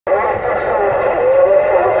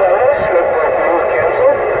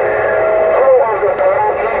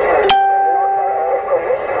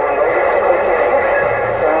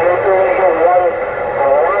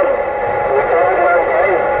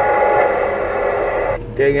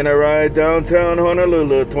Taking a ride downtown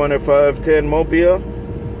Honolulu, 2510 Mobile.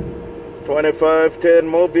 2510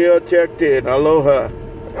 Mobile checked in. Aloha.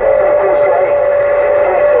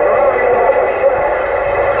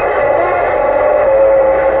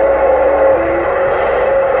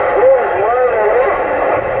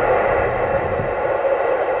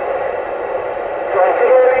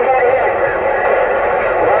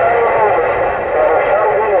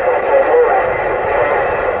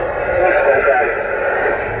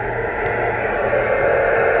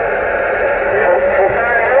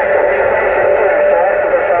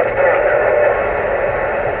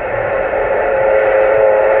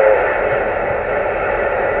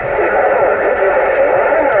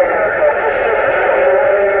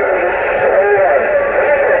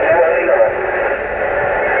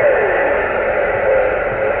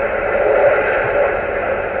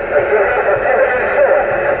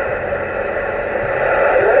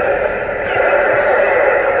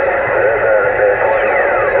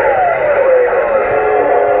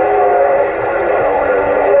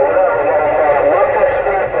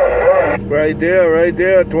 Right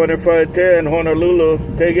there, 2510 Honolulu.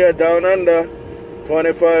 Take it down under.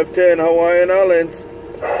 2510 Hawaiian Islands.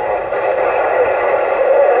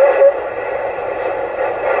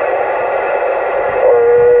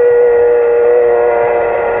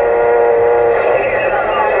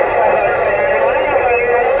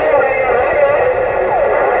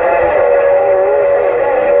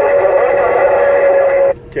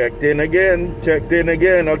 Checked in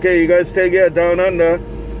again. Okay, you guys take it down under.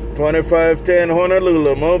 2510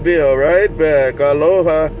 Honolulu, Mobile, right back.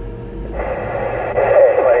 Aloha.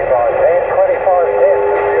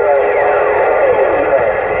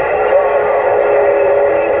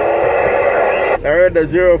 I heard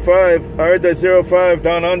the 05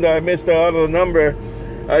 down under. I missed the other number.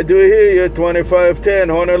 I do hear you, 2510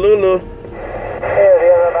 Honolulu.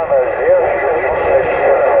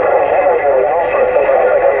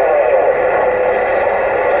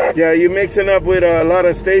 Yeah, you're mixing up with a lot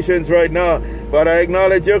of stations right now, but I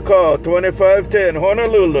acknowledge your call. 2510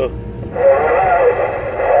 Honolulu.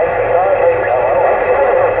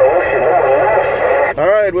 All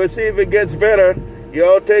right, we'll see if it gets better.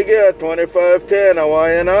 Y'all take care. 2510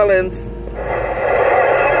 Hawaiian Islands.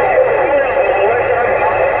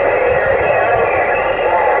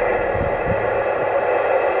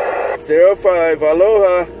 05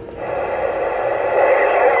 Aloha.